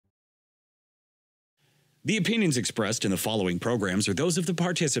The opinions expressed in the following programs are those of the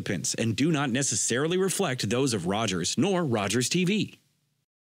participants and do not necessarily reflect those of Rogers nor Rogers TV.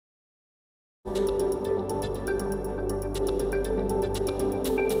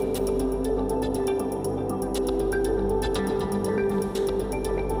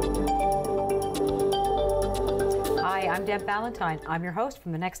 Hi, I'm Deb Valentine. I'm your host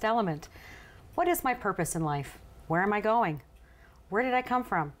from The Next Element. What is my purpose in life? Where am I going? Where did I come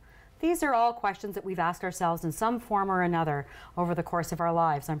from? These are all questions that we've asked ourselves in some form or another over the course of our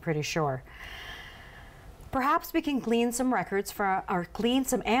lives, I'm pretty sure. Perhaps we can glean some records or glean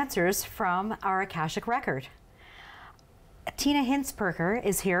some answers from our Akashic record. Tina Hinsperger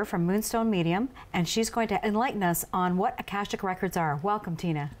is here from Moonstone Medium, and she's going to enlighten us on what Akashic records are. Welcome,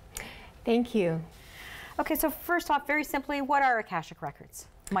 Tina. Thank you. Okay, so first off, very simply, what are Akashic records?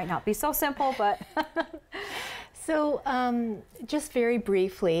 Might not be so simple, but... So just very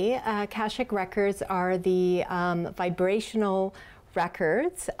briefly, Akashic records are the vibrational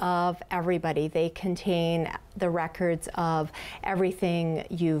records of everybody. They contain the records of everything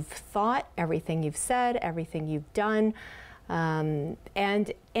you've thought, everything you've said, everything you've done, and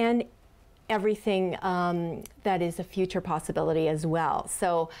everything that is a future possibility as well.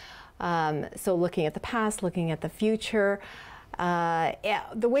 So, so looking at the past, looking at the future.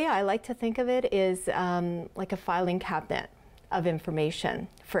 The way I like to think of it is like a filing cabinet of information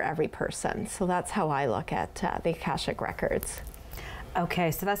for every person. So that's how I look at the Akashic records.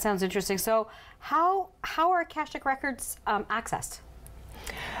 Okay, so that sounds interesting. So how are Akashic records accessed?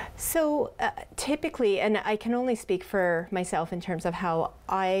 So typically, and I can only speak for myself in terms of how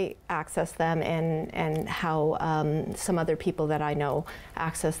I access them and how some other people that I know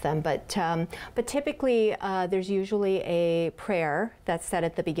access them, but typically there's usually a prayer that's said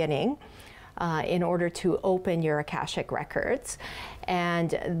at the beginning in order to open your Akashic records.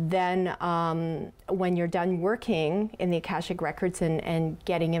 And then when you're done working in the Akashic records and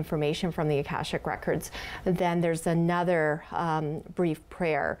getting information from the Akashic records, then there's another brief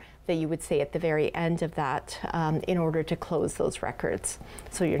prayer that you would say at the very end of that in order to close those records,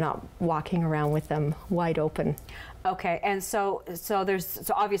 so you're not walking around with them wide open. Okay, and so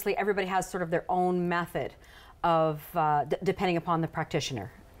obviously everybody has sort of their own method of depending upon the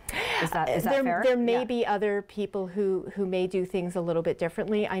practitioner. Is that fair? There may be other people who may do things a little bit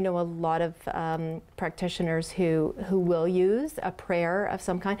differently. I know a lot of practitioners who will use a prayer of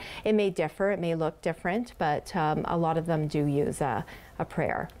some kind. It may differ, it may look different, but a lot of them do use a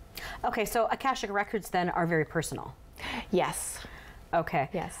prayer. Okay, so Akashic records then are very personal. Yes. Okay.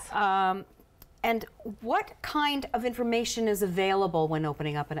 Yes. And what kind of information is available when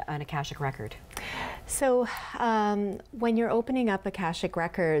opening up an Akashic record? So when you're opening up Akashic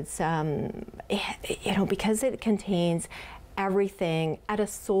records, you know, because it contains everything at a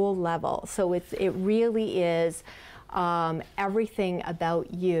soul level, so it really is everything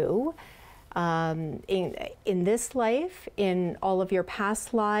about you in this life, in all of your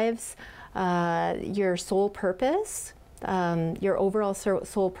past lives, your soul purpose. Your overall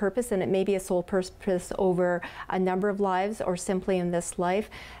soul purpose, and it may be a soul purpose over a number of lives or simply in this life,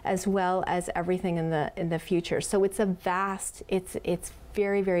 as well as everything in the future. So it's a vast, it's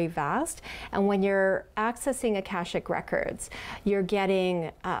very, very vast. And when you're accessing Akashic records, you're getting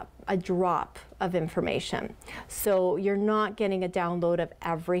a drop of information. So you're not getting a download of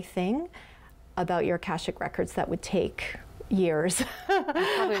everything about your Akashic records. That would take years.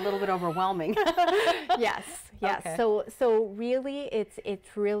 Probably a little bit overwhelming. Yes. Yes. Okay. So really, it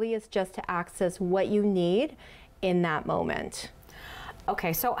really is just to access what you need in that moment.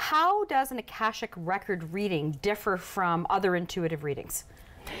 Okay. So how does an Akashic record reading differ from other intuitive readings?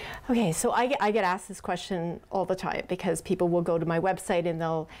 Okay, so I get asked this question all the time because people will go to my website and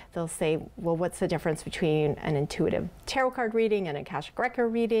they'll say, well, what's the difference between an intuitive tarot card reading and an Akashic record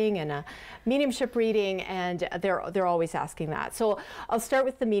reading and a mediumship reading? And they're always asking that. So I'll start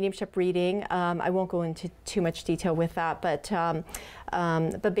with the mediumship reading. I won't go into too much detail with that,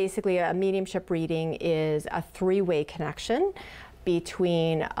 but basically a mediumship reading is a three-way connection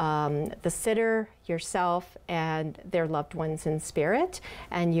between the sitter, yourself, and their loved ones in spirit,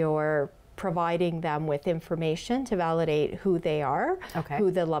 and you're providing them with information to validate who they are, okay,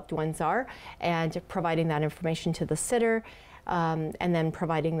 who the loved ones are, and providing that information to the sitter, and then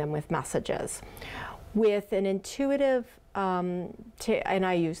providing them with messages. With an intuitive, and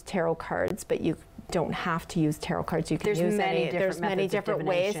I use tarot cards, but you don't have to use tarot cards. You can use there's many different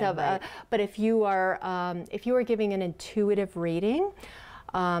ways of. Right. But if you are giving an intuitive reading,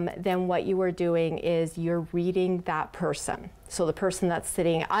 then what you are doing is you're reading that person. So the person that's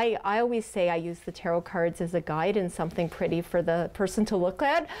sitting, I always say I use the tarot cards as a guide and something pretty for the person to look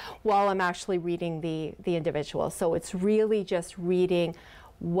at while I'm actually reading the individual. So it's really just reading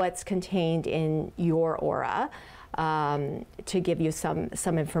what's contained in your aura to give you some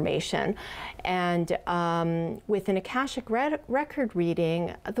information. And with an Akashic record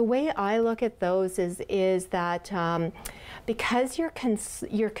reading, the way I look at those is that because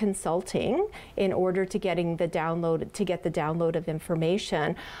you're consulting in order to get the download of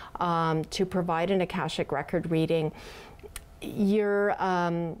information to provide an Akashic record reading, you're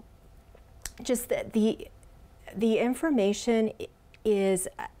just the information is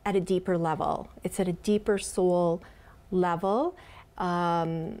at a deeper level. It's at a deeper soul level.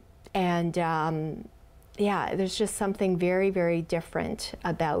 Yeah, there's just something very, very different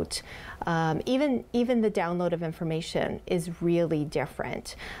about, even the download of information is really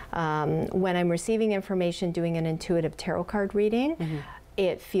different. When I'm receiving information, doing an intuitive tarot card reading,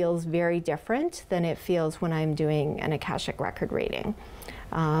 it feels very different than it feels when I'm doing an Akashic record reading.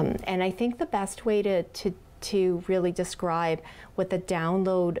 And I think the best way to really describe what the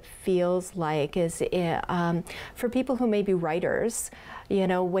download feels like is for people who may be writers, you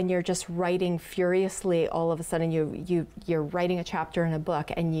know, when you're just writing furiously, all of a sudden you're writing a chapter in a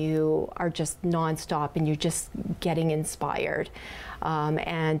book and you are just nonstop and you're just getting inspired.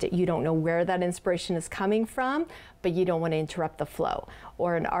 And you don't know where that inspiration is coming from, but you don't want to interrupt the flow.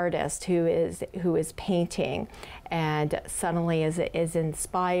 Or an artist who is painting and suddenly is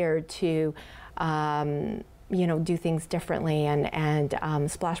inspired to you know, do things differently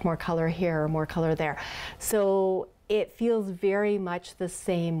and splash more color here or more color there. So it feels very much the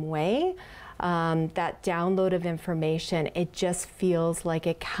same way. That download of information, it just feels like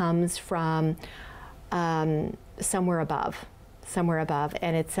it comes from somewhere above,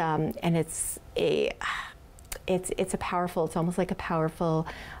 and it's a powerful. It's almost like a powerful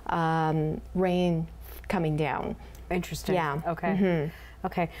rain coming down. Interesting. Yeah. Okay.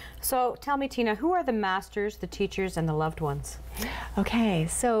 Okay, so tell me, Tina, who are the masters, the teachers, and the loved ones? Okay,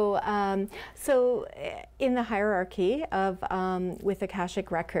 so in the hierarchy of with Akashic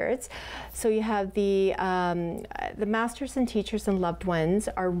Records, so you have the masters and teachers and loved ones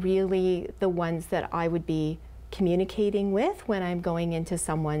are really the ones that I would be communicating with when I'm going into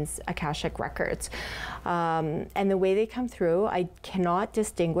someone's Akashic Records. And the way they come through, I cannot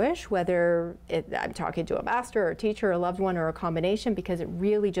distinguish whether I'm talking to a master or a teacher, a loved one, or a combination, because it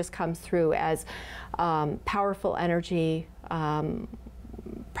really just comes through as powerful energy,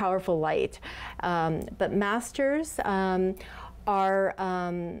 powerful light. But masters are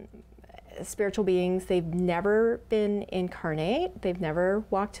spiritual beings. They've never been incarnate. They've never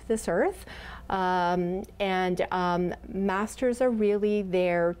walked this earth. And masters are really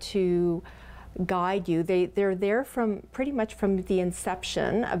there to guide you. They're there from pretty much from the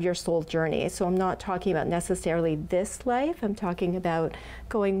inception of your soul journey. So I'm not talking about necessarily this life. I'm talking about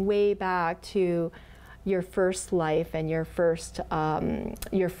going way back to your first life and your first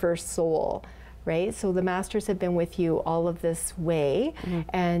soul. Right? So the masters have been with you all of this way,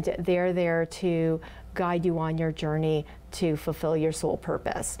 and they're there to guide you on your journey to fulfill your soul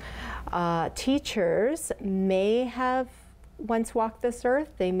purpose. Teachers may have once walked this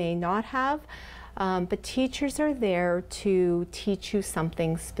earth, they may not have, but teachers are there to teach you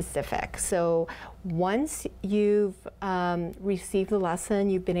something specific. So once you've received the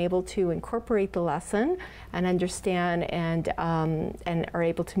lesson, you've been able to incorporate the lesson and understand and are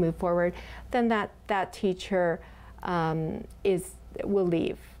able to move forward, then that teacher will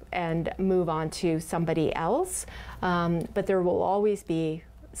leave and move on to somebody else. But there will always be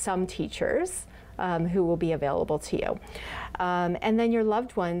some teachers who will be available to you. And then your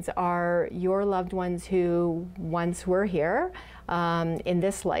loved ones are your loved ones who once were here in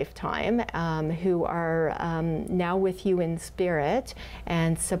this lifetime, who are now with you in spirit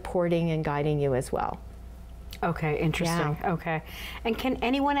and supporting and guiding you as well. Okay, interesting. Yeah. Okay. And can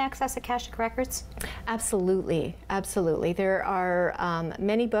anyone access Akashic Records? Absolutely, absolutely. There are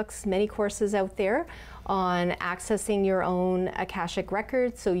many books, many courses out there on accessing your own Akashic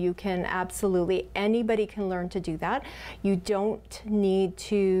Records, so you can anybody can learn to do that. You don't need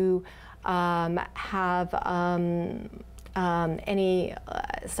to have any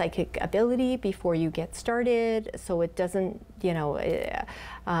psychic ability before you get started, so it doesn't, you know,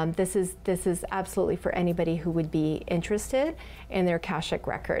 this is absolutely for anybody who would be interested in their Akashic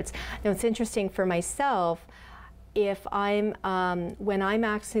Records. Now, it's interesting for myself, if I'm when I'm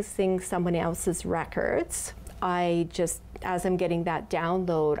accessing someone else's records, I just, as I'm getting that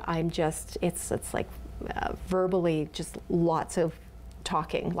download, I'm just, it's like verbally just lots of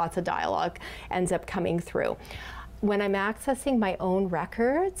talking, lots of dialogue ends up coming through. When I'm accessing my own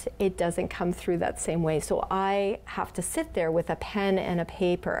records, it doesn't come through that same way. So I have to sit there with a pen and a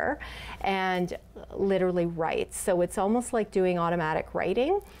paper and literally write. So it's almost like doing automatic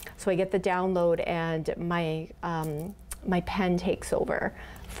writing. So I get the download and my pen takes over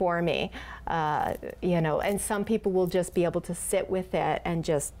for me, you know, and some people will just be able to sit with it and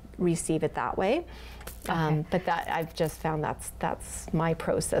just receive it that way. Okay. But that I've just found that's my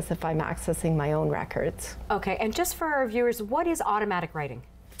process if I'm accessing my own records. Okay, and just for our viewers, what is automatic writing?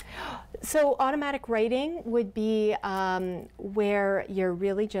 So automatic writing would be where you're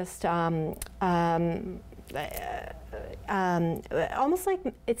really just almost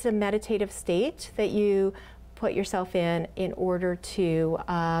like it's a meditative state that you put yourself in order to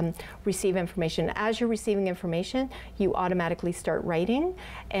receive information. As you're receiving information, you automatically start writing,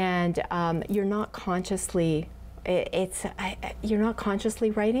 and you're not consciously. You're not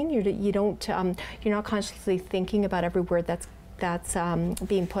consciously writing. You're not consciously thinking about every word that's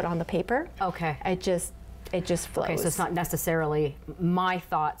being put on the paper. Okay. It just flows. Okay, so it's not necessarily my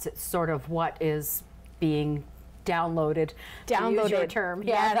thoughts. It's sort of what is being downloaded. To use your term.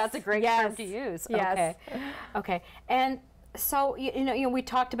 Yes. Yeah, that's a great Yes. term to use. Yes. Okay. Okay. And so you know we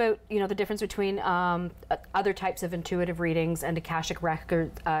talked about the difference between other types of intuitive readings and Akashic record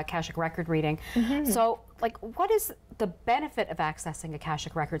reading. Mm-hmm. So like, what is the benefit of accessing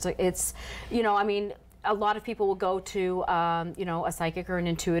Akashic records? Like, it's I mean, a lot of people will go to a psychic or an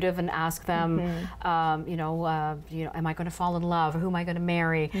intuitive and ask them, am I going to fall in love, or who am I going to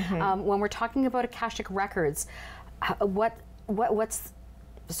marry? When we're talking about Akashic records, what's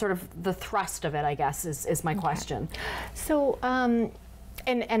sort of the thrust of it, I guess, is my question. So, and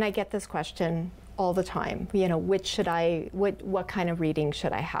I get this question all the time. What kind of reading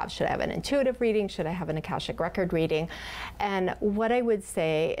should I have? Should I have an intuitive reading? Should I have an Akashic record reading? And what I would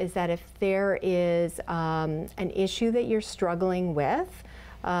say is that if there is an issue that you're struggling with,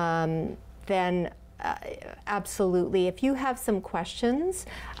 then absolutely. If you have some questions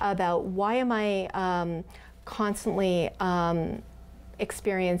about why am I constantly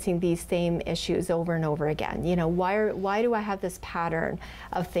experiencing these same issues over and over again, why do I have this pattern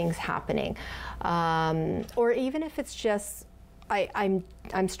of things happening, or even if it's just I'm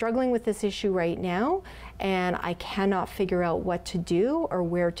struggling with this issue right now and I cannot figure out what to do or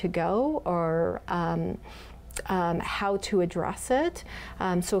where to go or how to address it.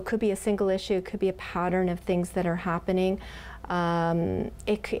 So it could be a single issue, it could be a pattern of things that are happening.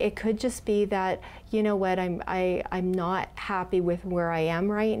 It could just be that, I'm not happy with where I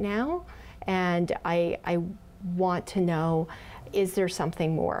am right now, and I want to know, is there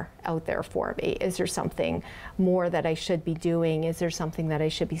something more out there for me? Is there something more that I should be doing? Is there something that I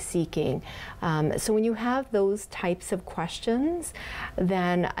should be seeking? So when you have those types of questions,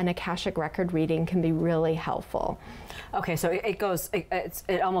 then an Akashic record reading can be really helpful. Okay, so it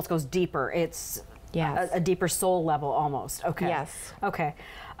almost goes deeper. It's yes. a deeper soul level almost. Okay. Yes. Okay.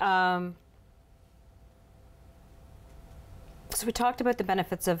 So we talked about the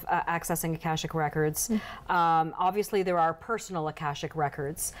benefits of accessing Akashic records. Obviously, there are personal Akashic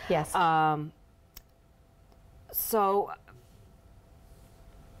records. Yes. So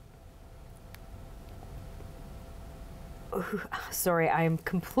sorry, I am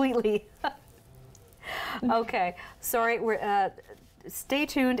completely okay. Sorry, we're stay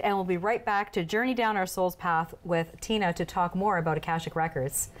tuned, and we'll be right back to journey down our soul's path with Tina to talk more about Akashic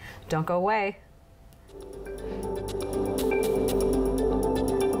records. Don't go away.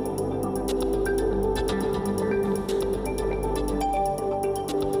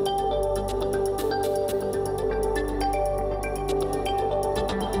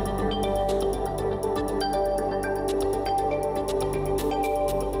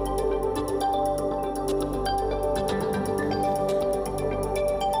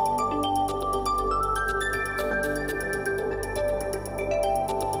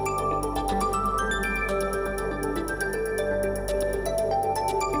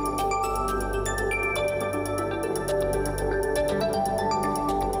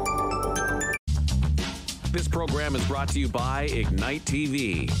 This program is brought to you by Ignite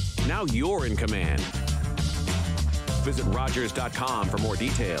TV. Now you're in command. Visit Rogers.com for more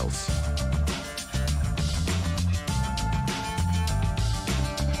details.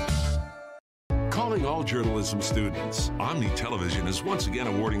 Calling all journalism students, Omni Television is once again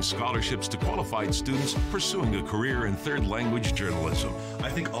awarding scholarships to qualified students pursuing a career in third language journalism. I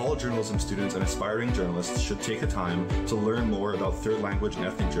think all journalism students and aspiring journalists should take the time to learn more about third language and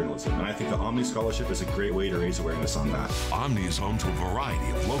ethnic journalism, and I think the Omni Scholarship is a great way to raise awareness on that. Omni is home to a variety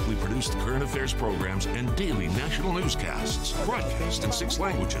of locally specially produced current affairs programs and daily national newscasts, broadcast in 6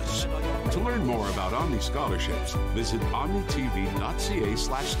 languages. To learn more about Omni Scholarships, visit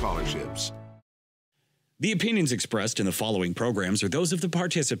omnitv.ca/scholarships. The opinions expressed in the following programs are those of the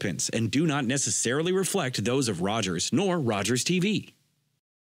participants and do not necessarily reflect those of Rogers nor Rogers TV.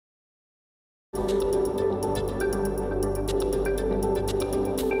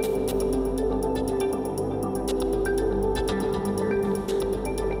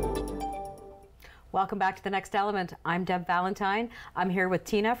 Welcome back to The Next Element. I'm Deb Valentine. I'm here with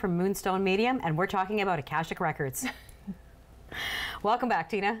Tina from Moonstone Medium, and we're talking about Akashic Records. Welcome back,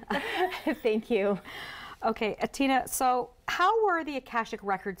 Tina. Thank you. Okay, Tina, so how were the Akashic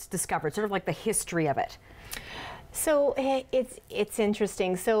Records discovered? Sort of like the history of it. So it's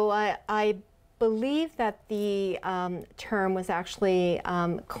interesting. So I believe that the term was actually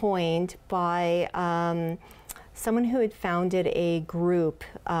coined by someone who had founded a group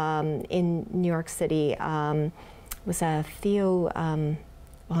in New York City. It was a Theo.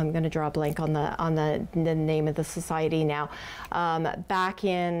 Well, I'm going to draw a blank on the name of the society now. Back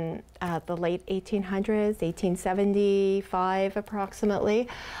in the late 1800s, 1875 approximately,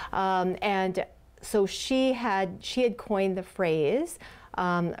 and so she had coined the phrase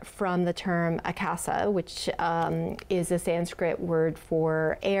from the term akasa, which is a Sanskrit word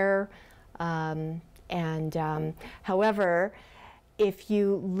for air. However, if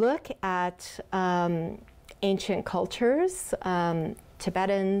you look at ancient cultures,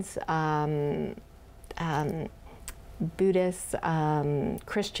 Tibetans, Buddhists,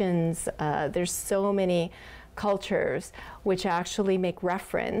 Christians, there's so many cultures which actually make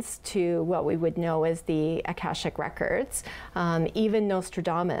reference to what we would know as the Akashic Records. Even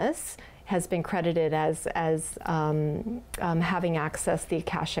Nostradamus has been credited as having accessed the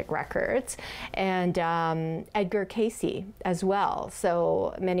Akashic Records, and Edgar Cayce as well.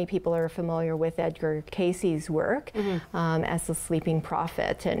 So many people are familiar with Edgar Cayce's work as the Sleeping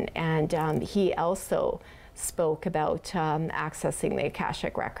Prophet, and he also spoke about accessing the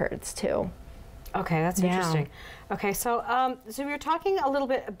Akashic Records too. Okay, that's interesting. Okay, so so we were talking a little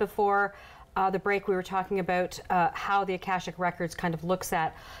bit before the break. We were talking about how the Akashic Records kind of looks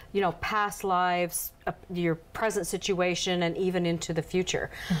at, you know, past lives, your present situation, and even into the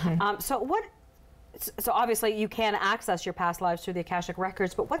future. So obviously you can access your past lives through the Akashic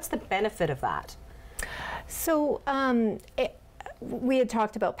Records, but what's the benefit of that? So we had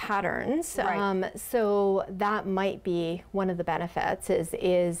talked about patterns, right. So that might be one of the benefits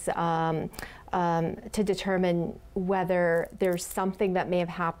is to determine whether there's something that may have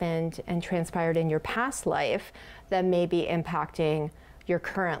happened and transpired in your past life that may be impacting your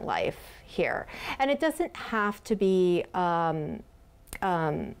current life here. And it doesn't have to be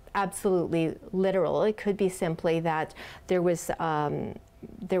absolutely literal. It could be simply that there was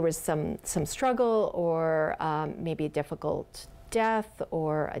some struggle, or maybe a difficult death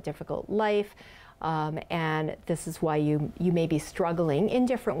or a difficult life, and this is why you may be struggling in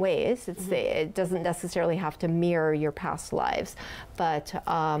different ways. It doesn't necessarily have to mirror your past lives, but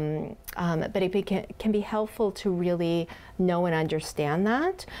it can be helpful to really know and understand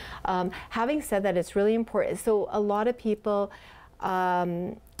that. Having said that, it's really important. So a lot of people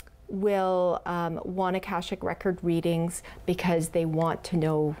will want Akashic Record readings because they want to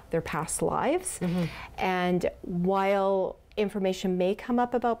know their past lives. And while information may come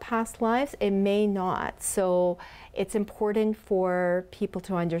up about past lives, it may not. So it's important for people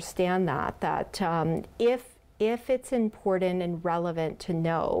to understand that if it's important and relevant to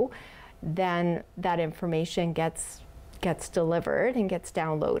know, then that information gets delivered and gets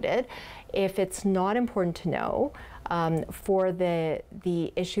downloaded. If it's not important to know for the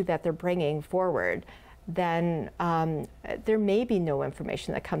issue that they're bringing forward, then there may be no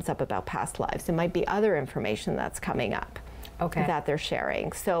information that comes up about past lives. It might be other information that's coming up. Okay. That they're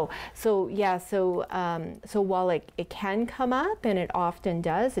sharing. So while it can come up, and it often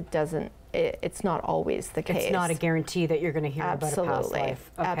does, it's not always the case. It's not a guarantee that you're going to hear about a past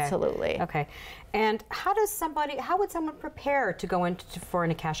life. Okay. Absolutely. Okay. And how would someone prepare to go for an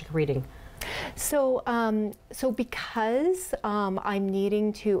Akashic reading? So because I'm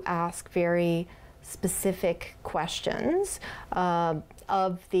needing to ask very specific questions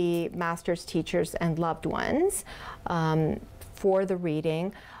of the masters, teachers, and loved ones for the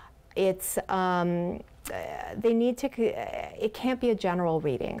reading, it's they need to. It can't be a general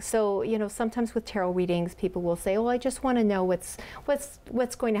reading. So sometimes with tarot readings, people will say, "Oh, I just want to know what's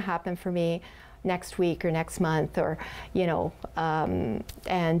going to happen for me next week or next month," or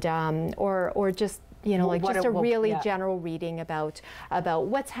or just you know, like just a really yeah. general reading about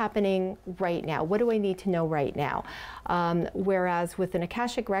what's happening right now. What do I need to know right now? Whereas with an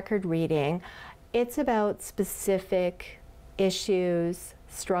Akashic record reading, it's about specific issues,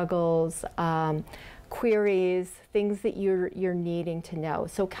 struggles, queries, things that you're needing to know.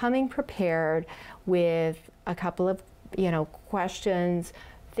 So coming prepared with a couple of, you know, questions,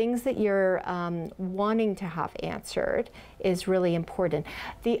 things that you're wanting to have answered is really important.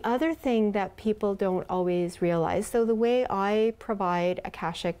 The other thing that people don't always realize, so the way I provide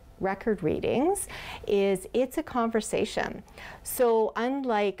Akashic record readings is it's a conversation. So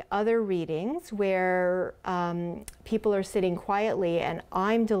unlike other readings where people are sitting quietly and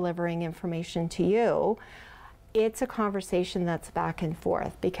I'm delivering information to you, it's a conversation that's back and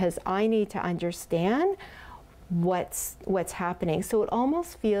forth because I need to understand what's happening. So it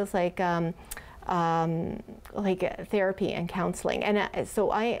almost feels like therapy and counseling. And so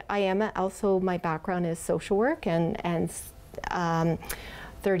I am also, my background is social work and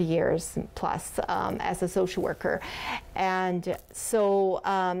 30 years plus as a social worker. And so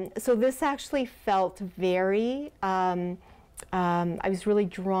so this actually felt very, I was really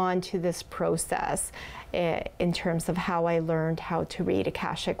drawn to this process in terms of how I learned how to read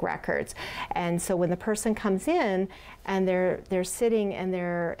Akashic records. And so when the person comes in and they're sitting and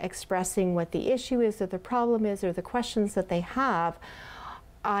they're expressing what the issue is or the problem is or the questions that they have,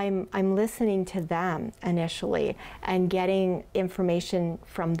 I'm listening to them initially and getting information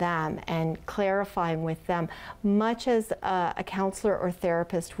from them and clarifying with them, much as a counselor or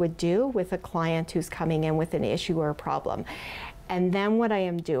therapist would do with a client who's coming in with an issue or a problem. And then what I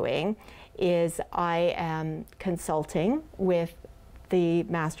am doing is I am consulting with the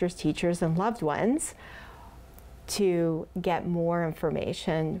masters, teachers, and loved ones to get more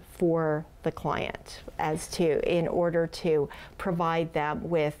information for the client in order to provide them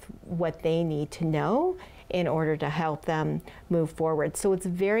with what they need to know in order to help them move forward. So it's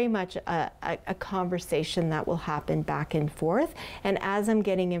very much a conversation that will happen back and forth. And as I'm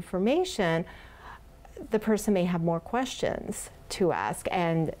getting information, the person may have more questions to ask.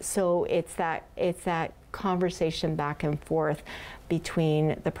 And so it's that conversation back and forth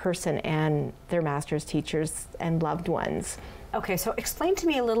between the person and their masters, teachers, and loved ones. Okay, so explain to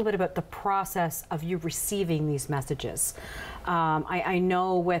me a little bit about the process of you receiving these messages. I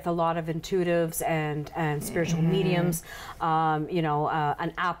know with a lot of intuitives and spiritual mediums, you know,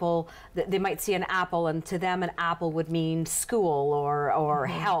 an apple, they might see an apple, and to them an apple would mean school or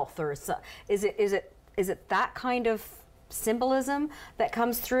health, or so. Is it that kind of symbolism that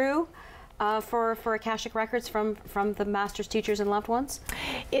comes through for Akashic records from the masters, teachers, and loved ones?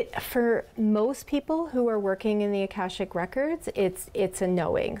 For most people who are working in the Akashic records, it's a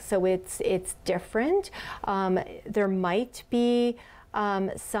knowing. So it's different. There might be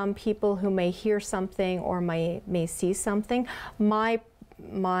some people who may hear something or may see something. My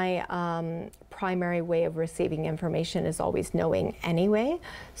primary way of receiving information is always knowing anyway.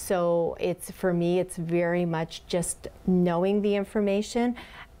 So for me, it's very much just knowing the information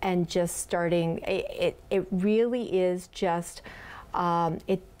and just starting. It really is just,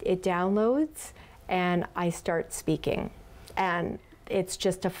 it downloads and I start speaking. And it's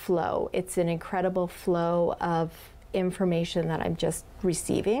just a flow. It's an incredible flow of information that I'm just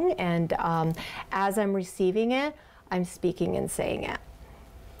receiving. And as I'm receiving it, I'm speaking and saying it.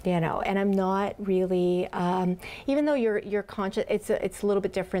 You know, and I'm not really, even though you're conscious, it's a little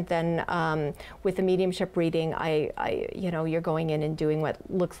bit different than with a mediumship reading. You know, you're going in and doing what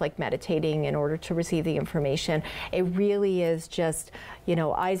looks like meditating in order to receive the information. It really is just, you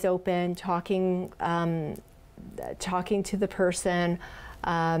know, eyes open, talking to the person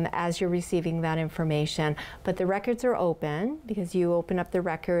as you're receiving that information. But the records are open because you open up the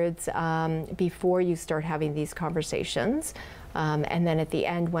records before you start having these conversations. And then at the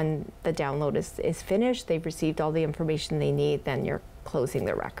end, when the download is finished, they've received all the information they need, then you're closing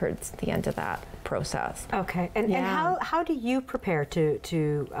the records at the end of that process. Okay, and how do you prepare to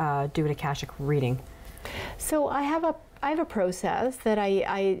do an Akashic reading? So I have a process that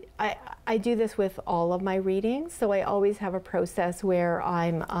I do this with all of my readings. So I always have a process where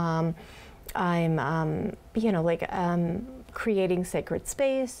I'm you know, like creating sacred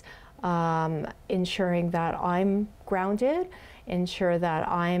space, ensuring that I'm grounded, ensure that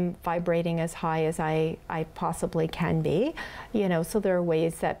I'm vibrating as high as I possibly can be. You know, so there are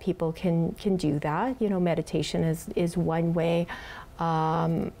ways that people can do that. You know, meditation is one way.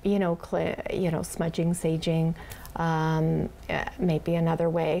 You know, smudging, saging, maybe another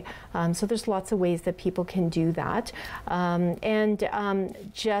way. So there's lots of ways that people can do that.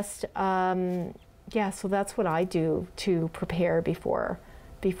 Yeah, so that's what I do to prepare before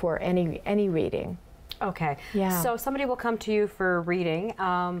any reading. Okay. Yeah. So somebody will come to you for a reading,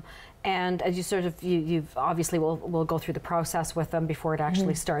 and as you sort of, you've obviously will go through the process with them before it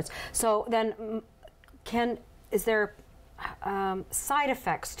actually starts. So then, is there side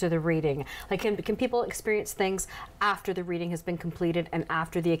effects to the reading? Like, can people experience things after the reading has been completed and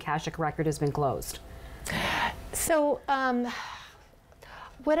after the Akashic record has been closed? So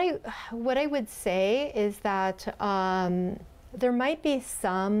what I would say is that there might be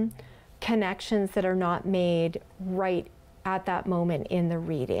some connections that are not made right at that moment in the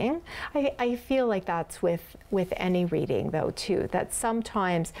reading. I feel like that's with any reading though too, that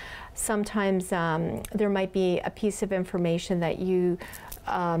sometimes there might be a piece of information that you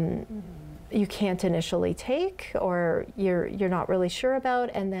can't initially take, or you're not really sure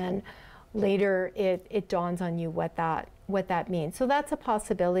about, and then later it dawns on you what that means. So that's a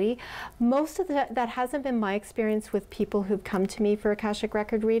possibility. Most of that hasn't been my experience with people who've come to me for Akashic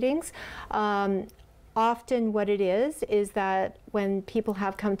record readings. Often what it is that when people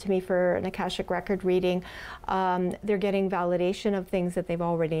have come to me for an Akashic record reading, they're getting validation of things that they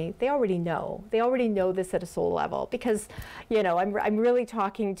already know. They already know this at a soul level, because, you know, I'm really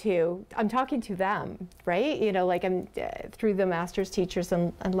talking to them, right? You know, like I'm through the masters, teachers,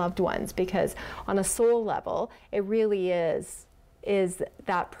 and loved ones, because on a soul level, it really is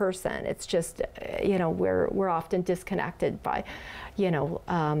that person. It's just, you know, we're often disconnected by, you know,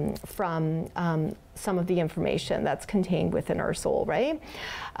 from some of the information that's contained within our soul, right?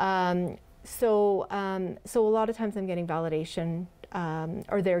 So a lot of times I'm getting validation,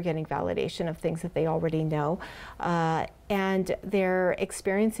 or they're getting validation of things that they already know, and they're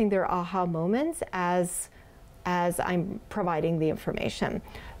experiencing their aha moments as I'm providing the information.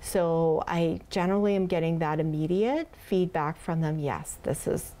 So I generally am getting that immediate feedback from them. Yes, this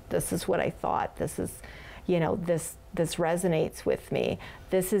is what I thought. This is, you know, this resonates with me.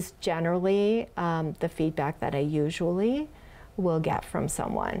 This is generally the feedback that I usually will get from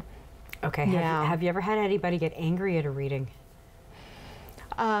someone. Okay. Yeah. Have you ever had anybody get angry at a reading?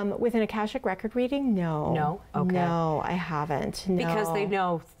 With an Akashic record reading, no. No? Okay. No, I haven't. No. Because they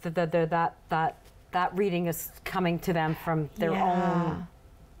know that reading is coming to them from their own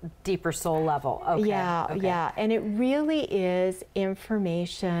deeper soul level. Okay. Yeah, okay. yeah. And it really is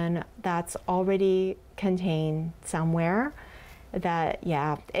information that's already contained somewhere that,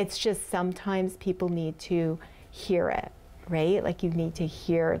 yeah, it's just sometimes people need to hear it, right? Like you need to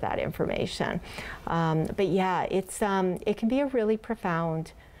hear that information. But yeah, it can be a really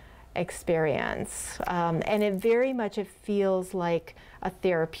profound experience. And it feels like a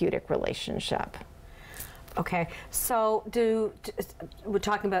therapeutic relationship. Okay, so we're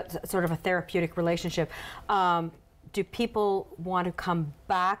talking about sort of a therapeutic relationship. Do people want to come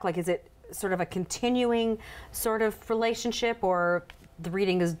back? Like, is it sort of a continuing sort of relationship, or the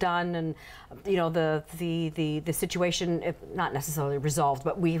reading is done and, you know, the situation not necessarily resolved,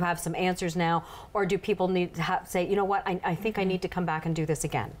 but we have some answers now? Or do people need to say, you know what, I think I need to come back and do this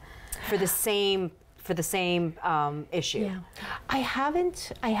again for the same issue? Yeah, I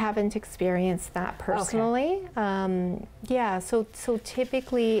haven't experienced that personally. Okay. Yeah, so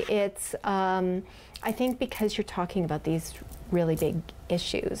typically it's I think because you're talking about these really big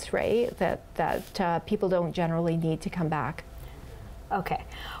issues, right? That people don't generally need to come back. Okay.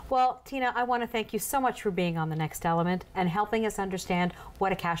 Well, Tina, I want to thank you so much for being on The Next Element and helping us understand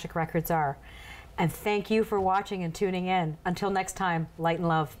what Akashic Records are. And thank you for watching and tuning in. Until next time, light and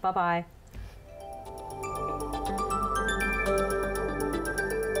love. Bye-bye.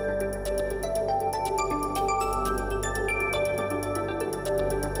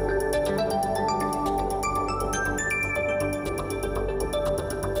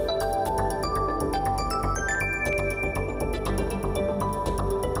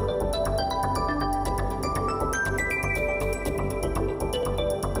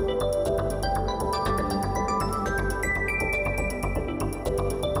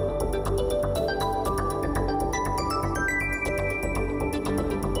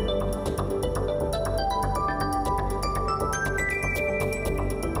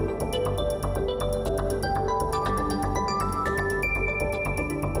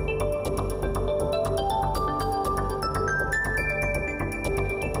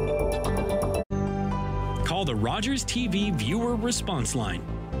 Call the Rogers TV viewer response line,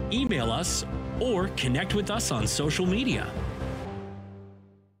 email us, or connect with us on social media.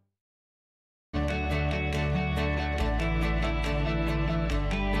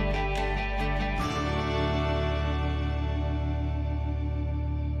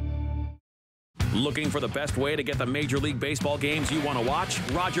 Looking for the best way to get the Major League Baseball games you want to watch?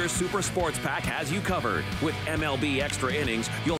 Rogers Super Sports Pack has you covered. With MLB Extra Innings, you'll